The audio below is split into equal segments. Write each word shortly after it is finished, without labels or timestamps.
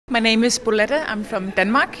My name is Bolette. I'm from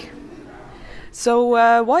Denmark. So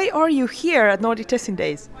why are you here at Nordic Testing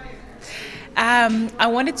Days? I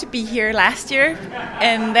wanted to be here last year,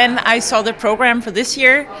 and then I saw the program for this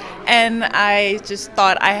year, and I just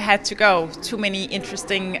thought I had to go. Too many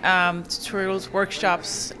interesting tutorials,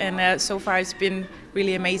 workshops, and so far it's been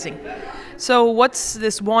really amazing. So what's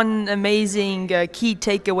this one amazing key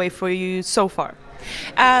takeaway for you so far?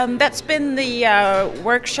 That's been the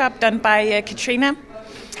workshop done by Katrina.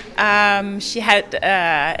 She had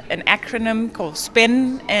an acronym called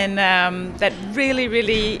SPIN, and that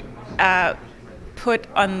really put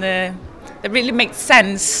on that really makes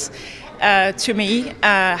sense to me,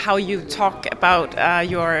 how you talk about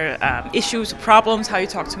your issues, problems, how you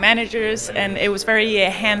talk to managers, and it was very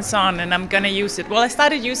hands-on, and I'm gonna use it. Well, I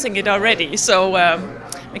started using it already, so I'm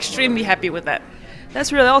extremely happy with that.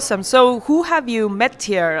 That's really awesome. So who have you met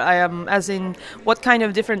here? As in, what kind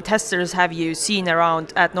of different testers have you seen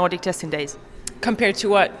around at Nordic Testing Days? Compared to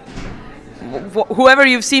what? Whoever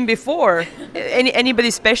you've seen before. Anybody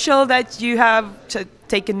special that you have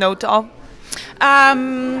taken note of?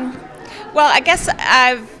 Well, I guess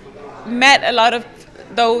I've met a lot of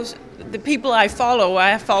the people I follow.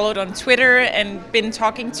 I have followed on Twitter and been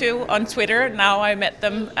talking to on Twitter. Now I met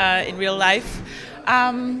them in real life.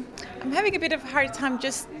 I'm having a bit of a hard time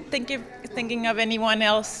just thinking of anyone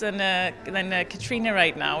else than Katrina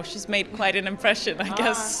right now. She's made quite an impression, I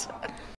guess.